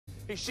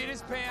He shit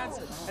his pants,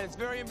 and it's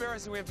very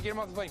embarrassing. We have to get him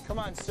off the plane. Come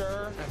on,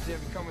 sir. I have to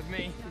have you come with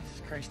me.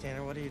 Jesus Christ,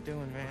 Tanner, what are you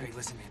doing, man? Okay,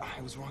 listen, man.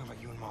 I was wrong about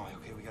you and Molly,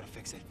 okay? We gotta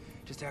fix it.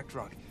 Just act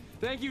drunk.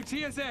 Thank you,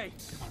 TSA.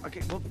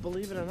 Okay, well,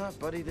 believe it or not,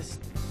 buddy, this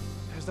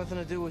has nothing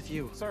to do with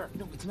you. Sir,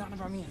 No, it's not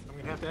about me. I'm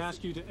gonna have to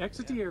ask you to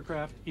exit the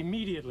aircraft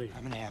immediately.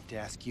 I'm gonna have to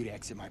ask you to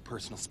exit my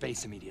personal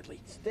space immediately.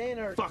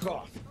 Tanner, Fuck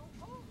off.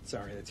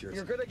 Sorry, that's yours.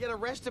 you're gonna get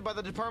arrested by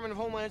the Department of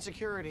Homeland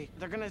Security.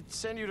 They're gonna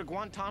send you to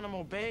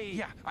Guantanamo Bay.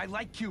 Yeah, I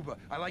like Cuba.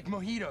 I like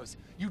mojitos.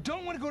 You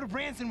don't want to go to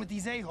Branson with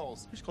these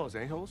a-holes. Just call us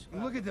a-holes.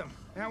 Look at them.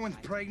 That one's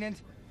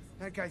pregnant.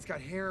 That guy's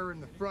got hair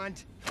in the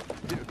front.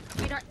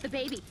 Sweetheart, the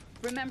baby.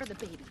 Remember the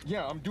baby.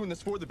 Yeah, I'm doing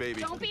this for the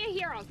baby. Don't be a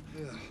hero.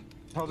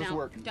 How's this No,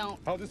 work? don't.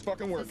 How's this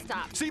fucking work? So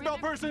stop. Seatbelt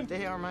person!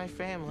 They are my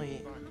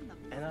family,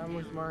 and I'm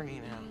with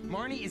Marnie now.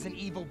 Marnie is an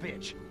evil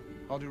bitch.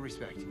 All due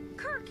respect.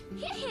 Kirk,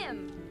 hit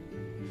him.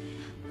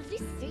 At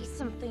least say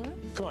something.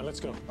 Come on, let's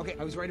go. Okay,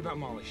 I was right about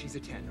Molly. She's a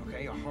 10,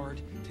 okay? A hard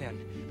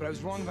 10. But I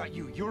was wrong about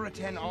you. You're a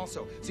 10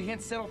 also. So you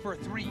can't settle for a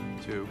 3.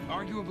 2.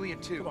 Arguably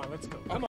a 2. Come on, let's go. Come on.